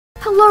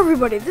Hello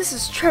everybody, this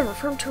is Trevor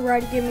from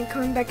Flora Gaming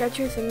coming back at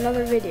you with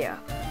another video.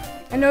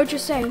 I know what you're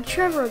saying,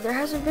 Trevor, there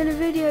hasn't been a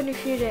video in a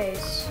few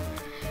days.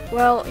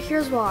 Well,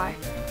 here's why.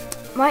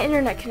 My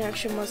internet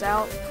connection was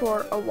out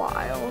for a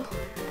while,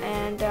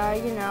 and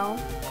you know,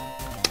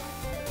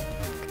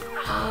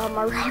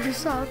 my router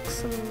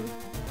sucks, and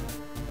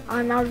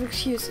I'm out of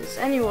excuses.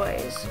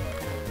 Anyways,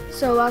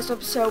 so last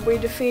episode we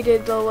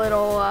defeated the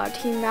little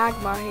Team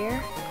Magma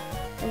here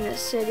in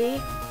this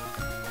city,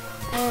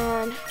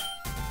 and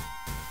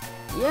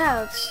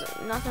yeah,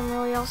 nothing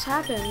really else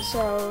happened.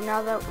 So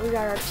now that we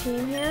got our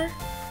team here,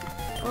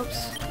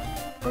 whoops,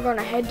 we're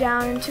gonna head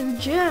down into the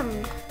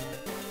gym.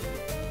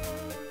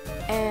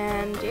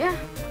 And yeah.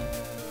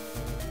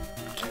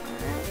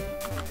 Alright.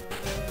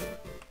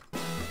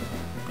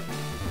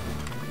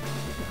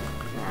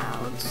 Now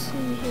let's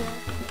see here.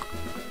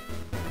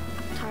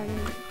 Time.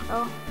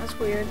 Oh, that's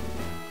weird.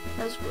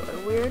 That's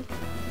really weird.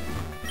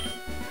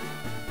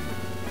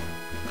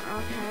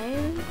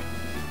 Okay.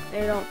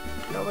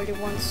 Nobody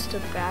wants to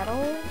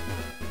battle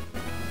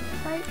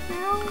right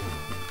now.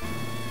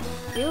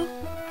 You?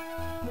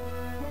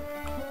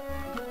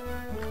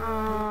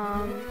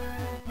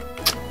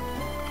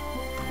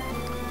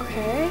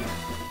 Okay.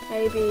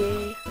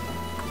 Maybe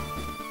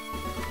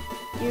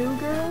you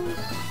girls?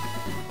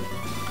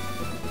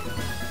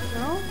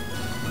 No?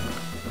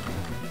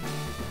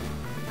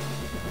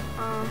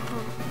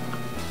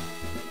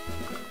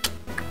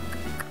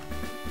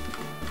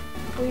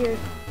 Weird.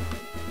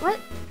 What?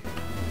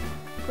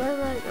 Do I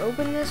like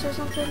open this or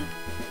something?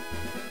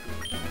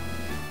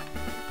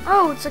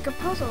 Oh, it's like a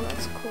puzzle.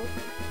 That's cool.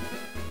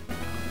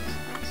 That's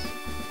nice.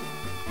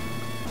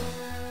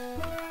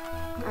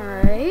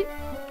 Alright.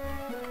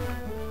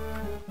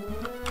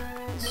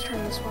 Let's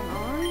turn this one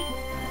on.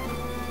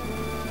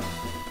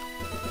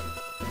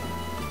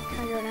 Can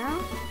I go now?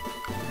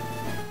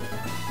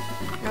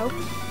 Nope.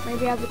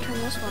 Maybe I have to turn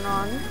this one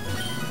on.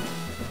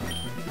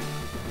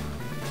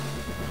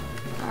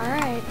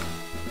 Alright.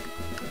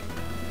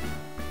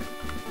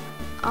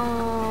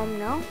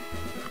 No.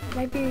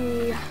 Maybe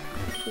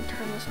we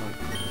turn this one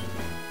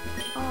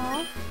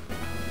off.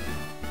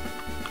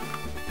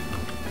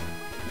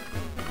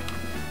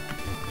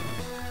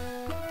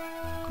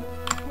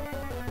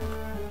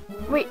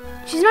 Wait,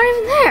 she's not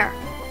even there.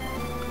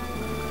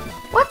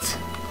 What?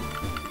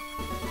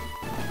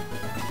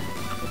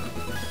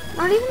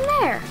 Not even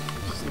there.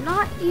 She's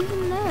not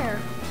even there.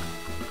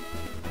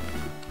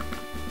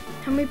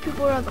 How many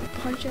people are the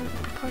punch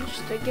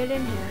to get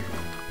in here?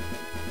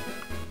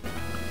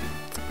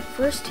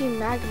 First Team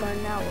Magma,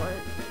 now what?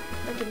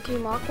 Freaking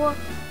Team Aqua?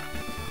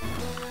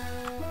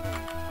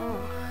 Oh,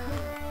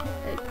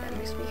 that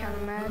makes me kind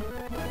of mad.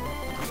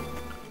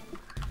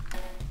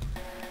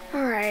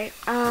 Alright,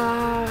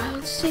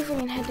 let's see if we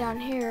can head down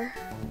here.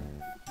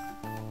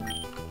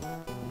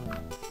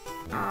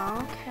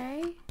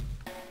 Okay.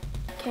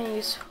 Can't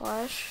use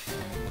flash.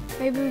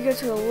 Maybe we go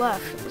to the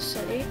left of the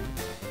city.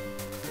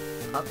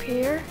 Up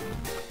here.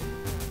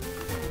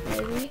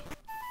 Maybe.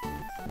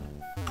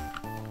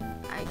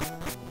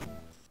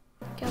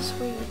 Guess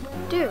we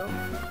do.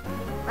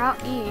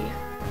 Route E.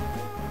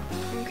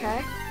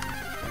 Okay.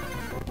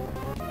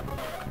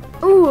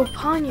 Ooh, a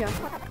Panya.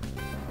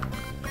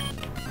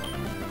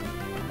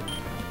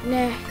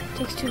 Nah, it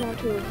takes too long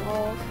to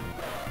evolve.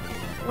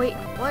 Wait,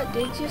 what?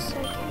 Did you say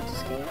I can't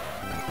escape?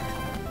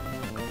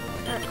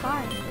 Alright,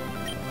 fine.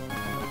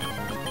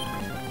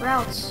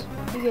 Routes.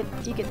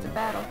 You get the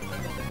battle.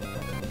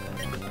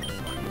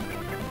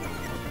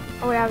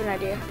 Oh wait, I have an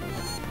idea.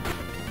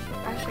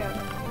 Actually,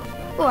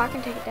 oh, I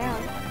can take it down.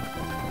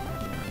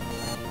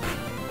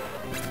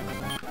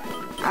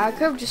 I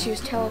could have just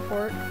used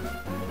teleport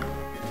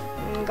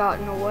and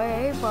gotten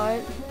away,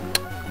 but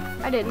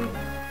I didn't.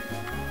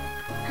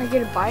 Can I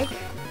get a bike?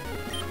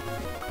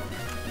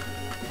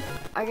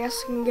 I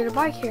guess I can get a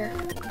bike here.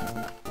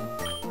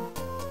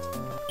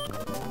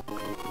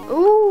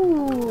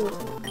 Ooh!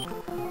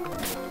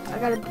 I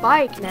got a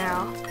bike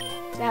now.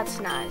 That's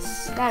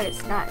nice. That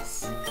is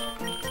nice.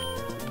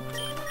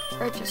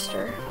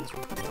 Register. Let's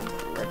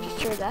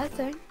register that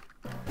thing.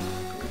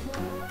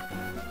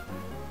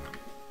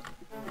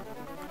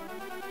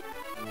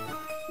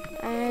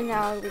 And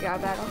now we got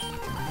a battle.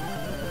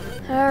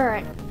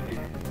 Alright.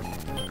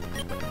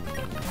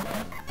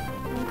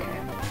 Okay.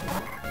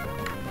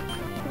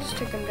 Let's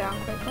take him down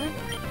quickly.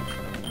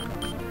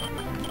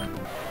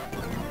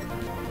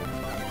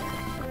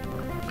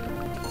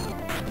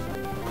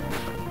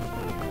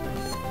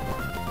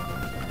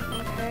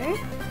 Okay.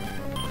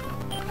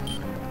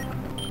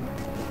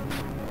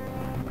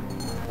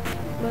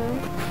 Boom.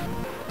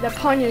 The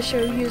Panya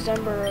should have used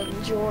Ember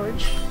and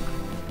George.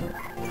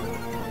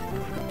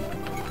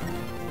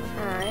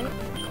 Alright.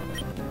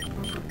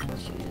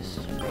 Let's use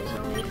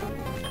Razor Leaf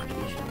and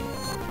Fusion.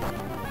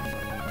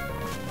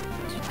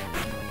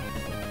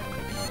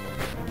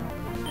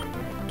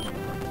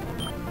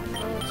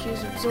 Let's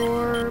use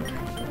Absorb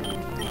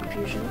and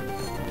Fusion.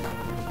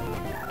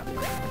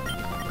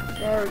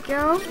 There we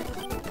go.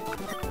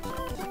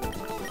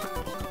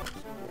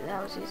 That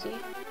was easy.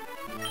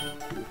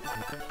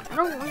 I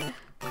don't want.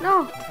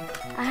 No,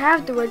 I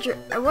have to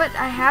register. What?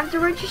 I have to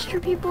register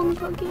people in the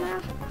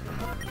Pokemon?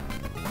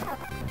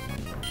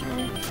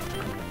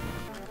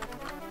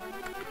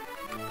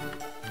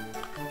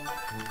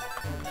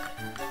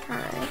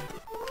 Alright.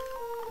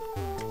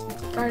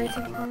 Got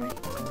anything for me?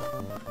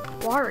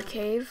 Water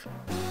cave.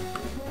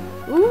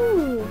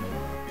 Ooh,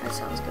 that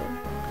sounds good.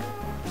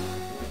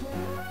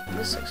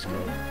 This looks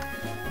good.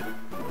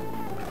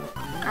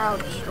 I'll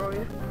destroy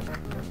you.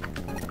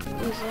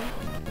 Easy.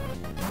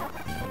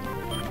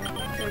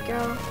 Here we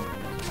go.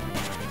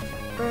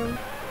 Boom.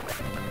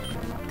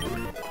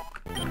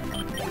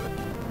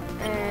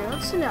 And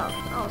let's send out,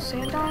 oh,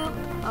 Sandile?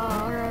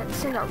 Alright, let's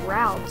send out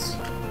routes.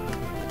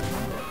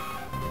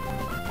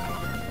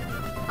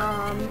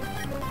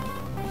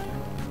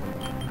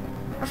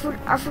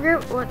 I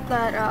forget what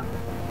that,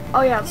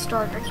 oh yeah, it's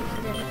dark, I keep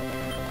forgetting.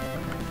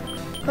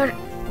 But,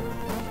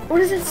 what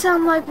does it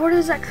sound like? What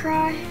does that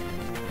cry?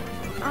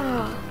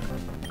 Oh,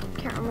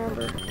 can't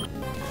remember.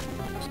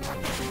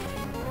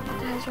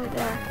 That's right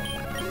there.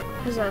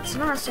 Because it's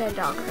not a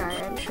Sandile cry,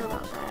 I'm sure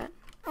about that.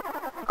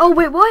 Oh,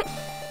 wait, what?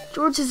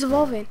 George is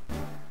evolving.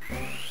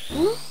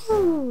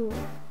 Ooh.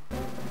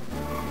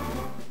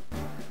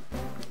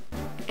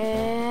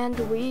 And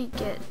we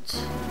get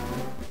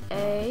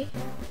a...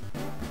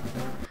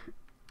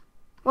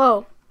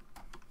 Whoa.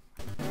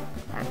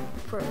 That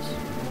froze.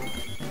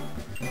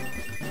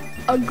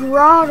 A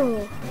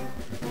grotto.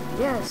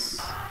 Yes.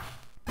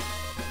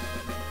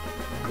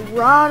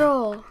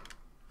 Grotto.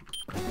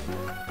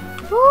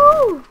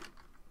 Woo!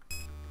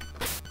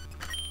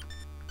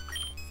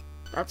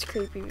 That's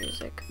creepy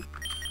music.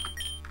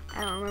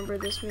 I don't remember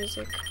this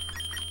music.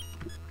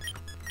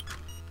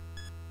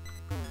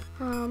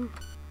 I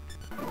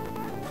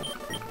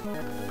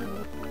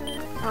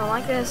don't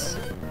like this.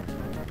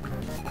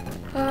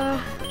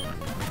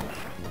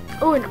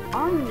 Oh, an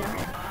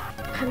Omnite.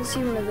 Haven't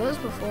seen one of those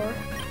before.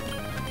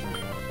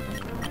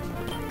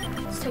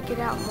 Let's take it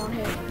out in one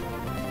hit.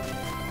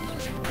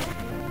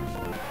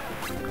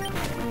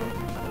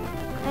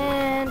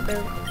 And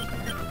boom.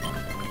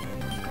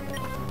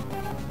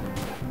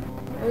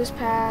 Goes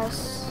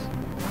past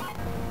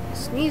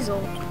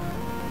Sneasel.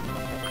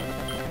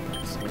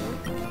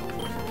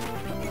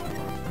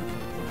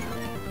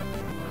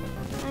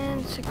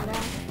 And check it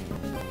out.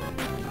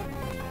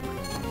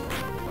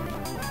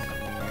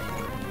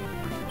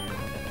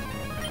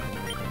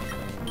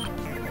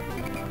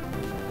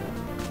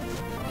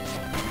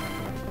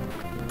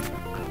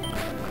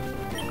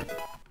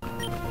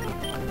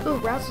 Ooh,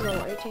 Rouse is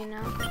level 18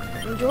 now.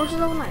 And George is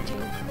level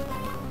 19.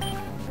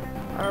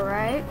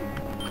 Alright.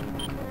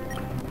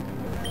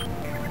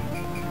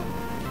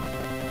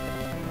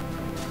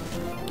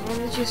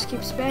 And it just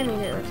keeps spamming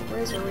it with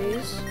Razor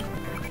Leaves.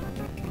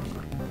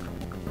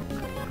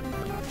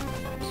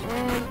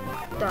 And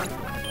done.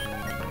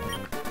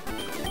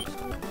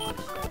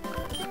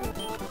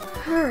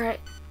 Alright,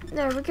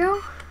 there we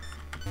go.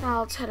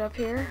 Now let's head up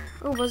here.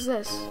 Oh, what's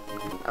this?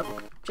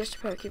 Oh, just a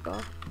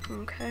Pokeball.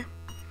 Okay.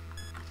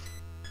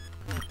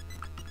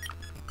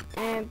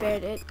 And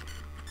bed it.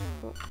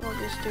 We'll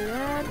just do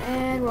that.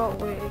 And well,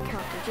 we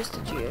encountered just a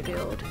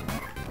Geodude.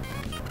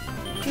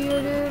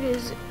 Geodude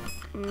is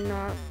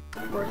not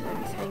worth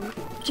anything.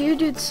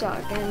 Geodudes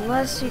suck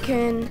unless you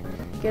can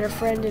get a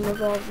friend and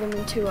evolve them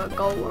into a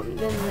Golem.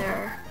 Then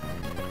they're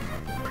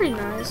pretty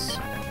nice.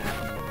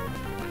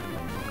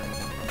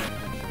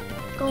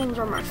 Golems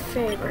are my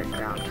favorite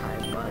ground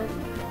type, but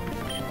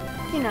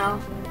you know,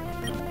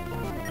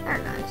 they're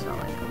nice. I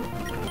like them.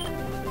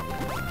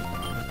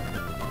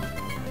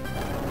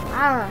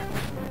 Ah.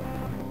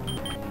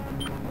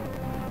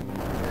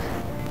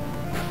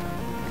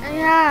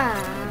 Yeah.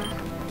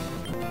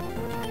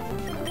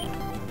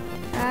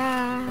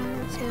 Ah,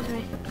 excuse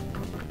me.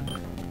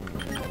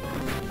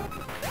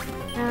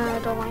 No, I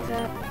don't like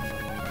that.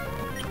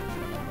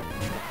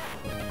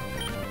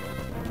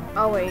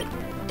 Oh wait,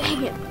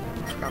 dang it! I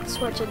forgot the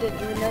switch. I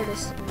didn't even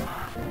notice.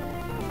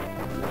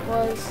 It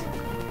was.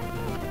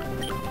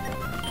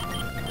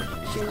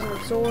 Choose an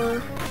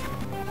absorb.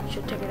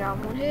 Should take it out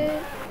in one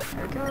hit.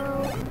 There we go.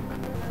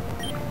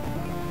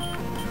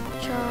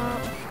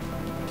 Chop.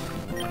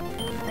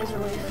 There's a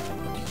leaf.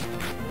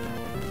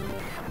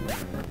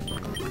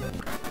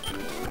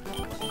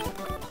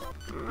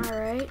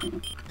 Alright. Do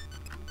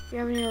you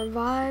have any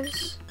revives?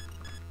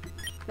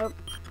 Nope.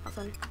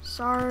 Nothing.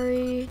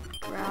 Sorry.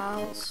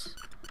 Growls.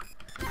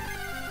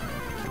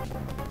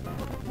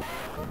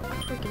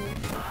 Freaking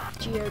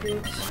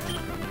Geodudes.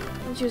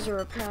 Let's use a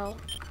repel.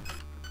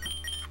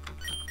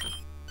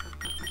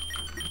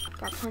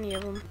 Got plenty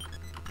of them.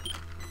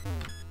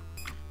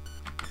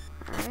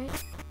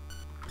 Alright.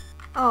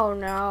 Oh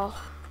no.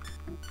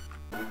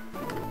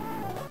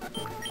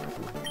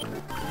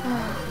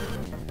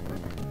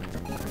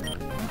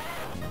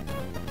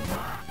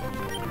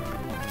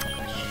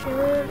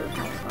 Should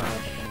have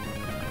flash.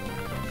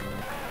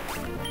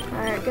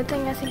 Alright, good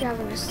thing I think I have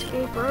an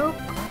escape rope.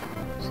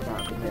 So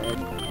that'll be good.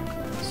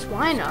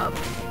 Swine up.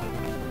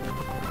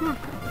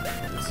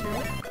 That's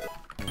nice.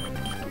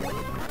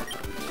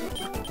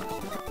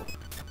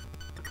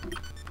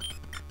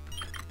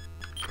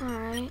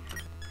 Alright.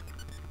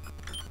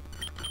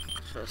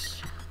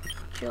 Just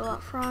chill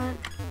up front.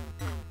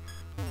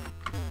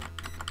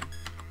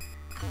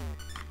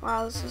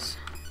 Wow, this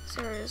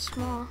area is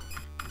small.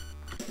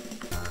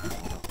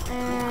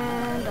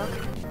 And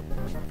okay.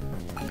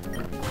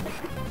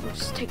 We'll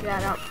just take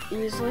that out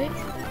easily.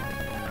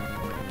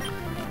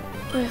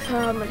 With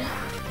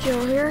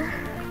Jill here.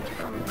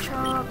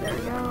 Chop, there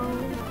we go.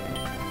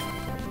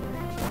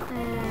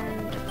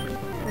 And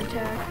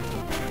attack.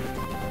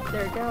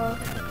 There we go.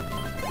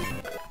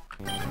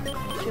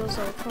 Jill's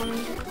level 20.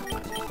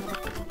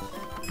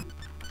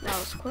 That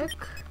was quick.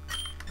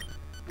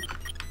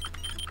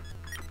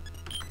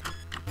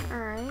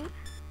 Alright.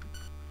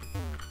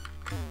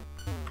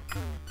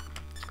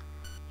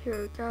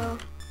 Here we go.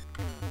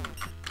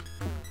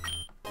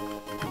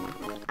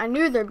 I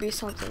knew there'd be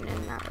something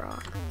in that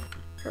rock.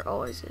 There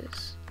always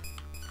is.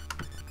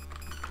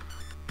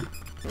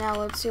 Now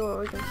let's see what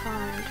we can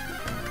find.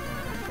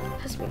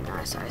 Has to be an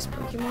ice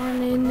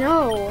Pokemon.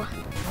 No!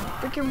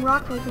 Freaking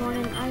rock Pokemon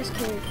in an ice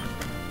cave.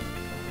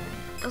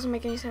 Doesn't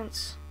make any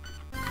sense.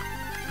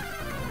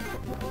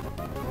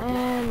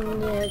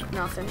 And yeah,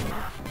 nothing.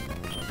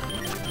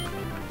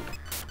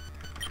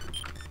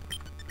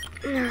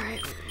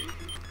 Alright.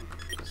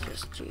 It's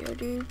just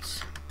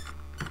Geodudes.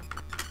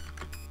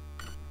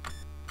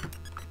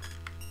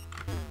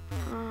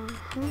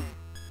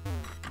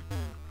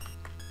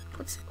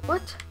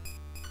 What?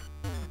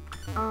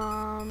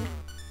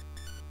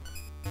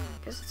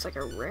 Guess it's like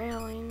a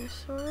railing of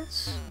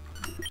sorts.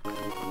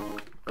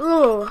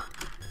 Ooh,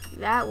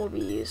 that will be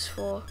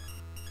useful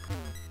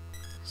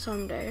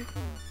someday.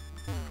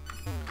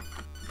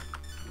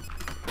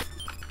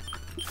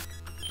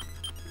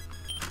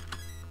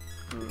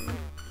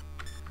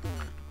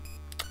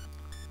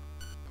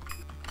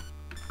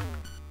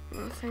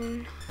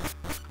 Nothing.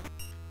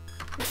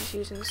 I'm just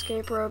using the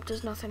escape rope.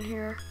 There's nothing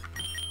here.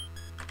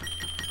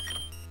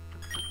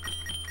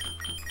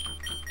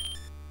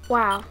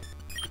 Wow,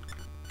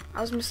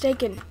 I was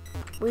mistaken.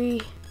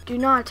 We do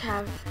not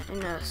have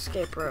an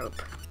escape rope.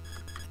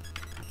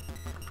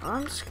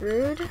 I'm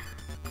screwed.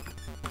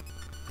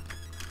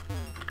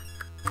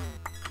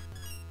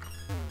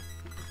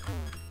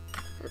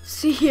 Let's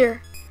see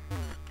here.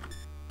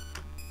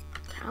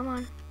 Come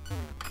on.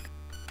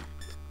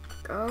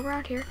 Go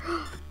around here.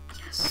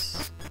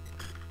 Yes.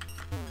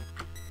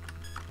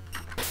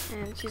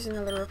 And choose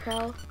another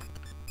repel.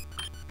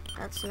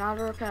 That's not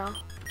a repel.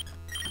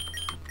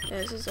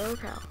 This is a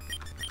repel.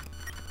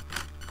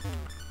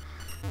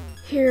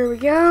 Here we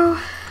go.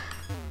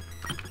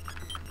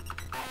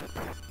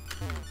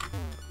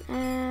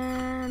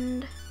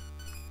 And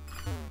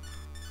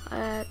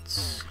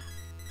let's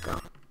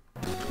go.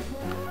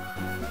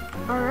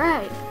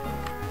 Alright.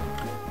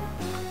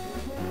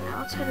 Now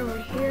let's head over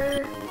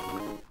here.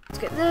 Let's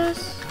get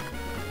this.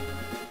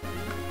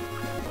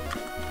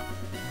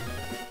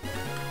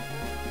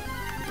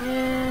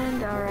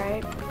 And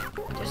alright.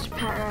 Just a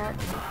pat rat.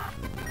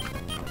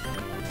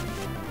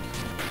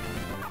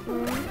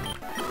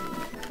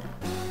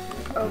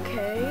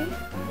 Okay.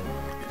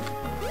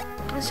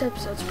 This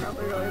episode's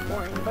probably really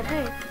boring, but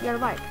hey, you got a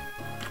bike.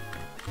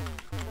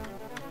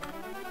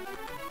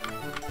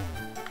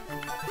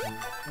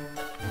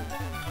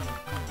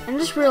 And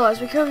just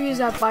realized we could have used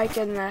that bike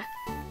in the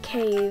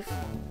cave,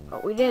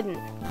 but we didn't.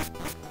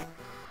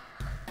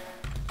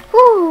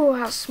 Whew,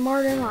 how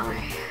smart am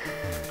I?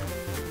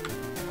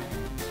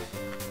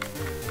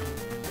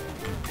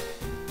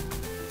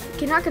 I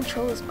cannot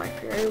control this bike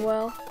very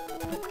well.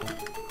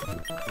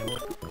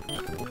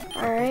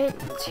 Alright,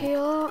 let's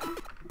heal up.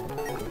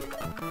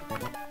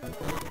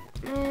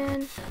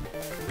 And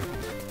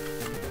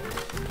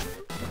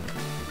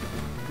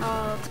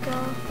let's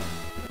go.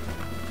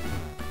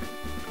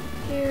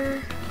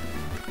 Here.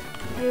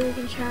 Maybe we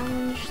can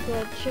challenge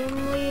the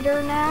gym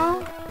leader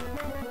now.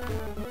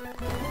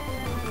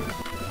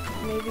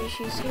 Maybe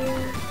she's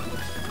here.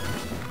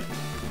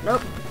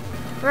 Nope.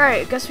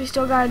 Right, guess we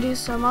still gotta do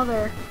some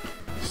other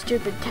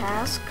stupid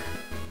task.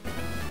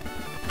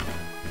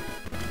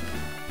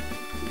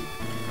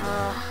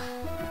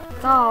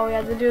 All we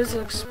had to do is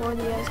explore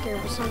the ice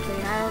cave or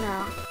something. I don't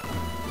know.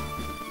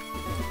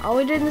 All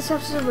we did in this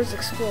episode was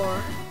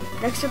explore.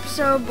 Next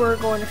episode, we're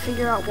going to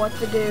figure out what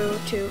to do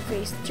to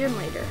face the gym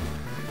leader.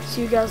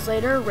 See you guys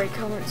later. Rate,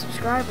 comment,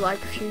 subscribe,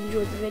 like if you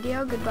enjoyed the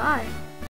video. Goodbye.